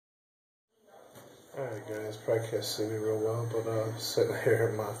Alright guys, probably can't see me real well, but I'm sitting here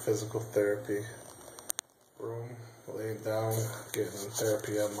in my physical therapy room, laying down, getting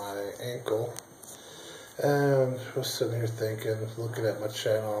therapy on my ankle, and was sitting here thinking, looking at my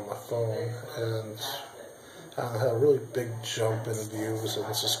channel on my phone, and I had a really big jump in views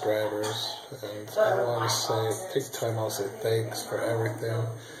and subscribers, and I want to say, take time out to say thanks for everything.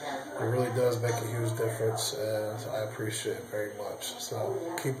 It really does make a huge difference, and I appreciate it very much. So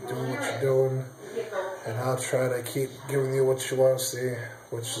keep doing what you're doing, and I'll try to keep giving you what you want to see,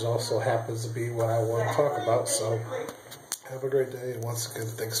 which also happens to be what I want to talk about. So have a great day, and once again,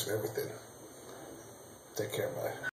 thanks for everything. Take care, bye.